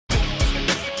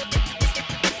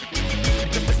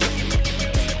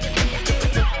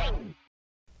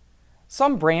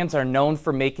Some brands are known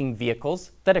for making vehicles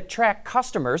that attract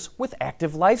customers with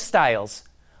active lifestyles.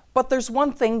 But there's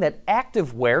one thing that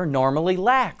active wear normally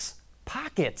lacks: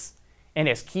 pockets. And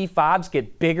as key fobs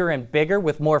get bigger and bigger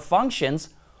with more functions,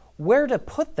 where to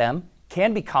put them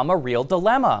can become a real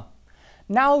dilemma.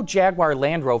 Now Jaguar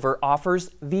Land Rover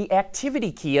offers the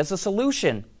activity key as a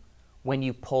solution. When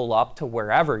you pull up to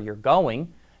wherever you're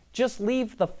going, just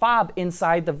leave the fob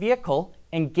inside the vehicle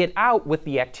and get out with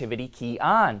the activity key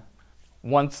on.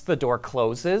 Once the door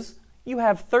closes, you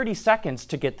have 30 seconds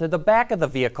to get to the back of the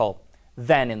vehicle.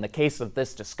 Then, in the case of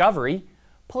this Discovery,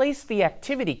 place the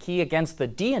activity key against the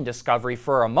D in Discovery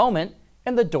for a moment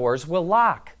and the doors will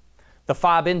lock. The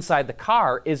fob inside the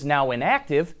car is now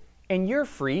inactive and you're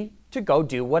free to go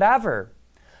do whatever.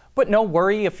 But no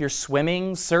worry if you're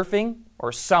swimming, surfing,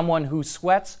 or someone who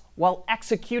sweats while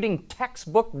executing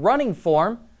textbook running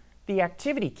form, the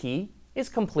activity key is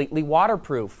completely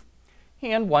waterproof.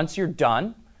 And once you're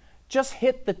done, just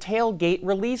hit the tailgate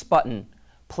release button,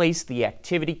 place the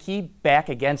activity key back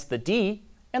against the D,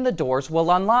 and the doors will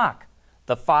unlock.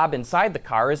 The fob inside the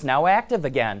car is now active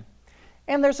again.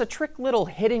 And there's a trick little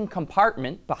hidden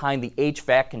compartment behind the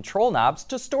HVAC control knobs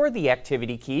to store the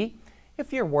activity key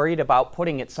if you're worried about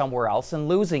putting it somewhere else and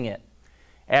losing it.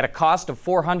 At a cost of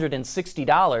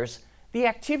 $460, the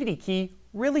activity key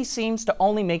really seems to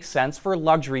only make sense for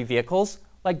luxury vehicles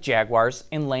like Jaguars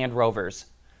and Land Rovers.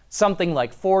 Something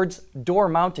like Ford's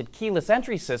door-mounted keyless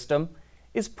entry system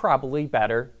is probably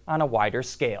better on a wider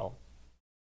scale.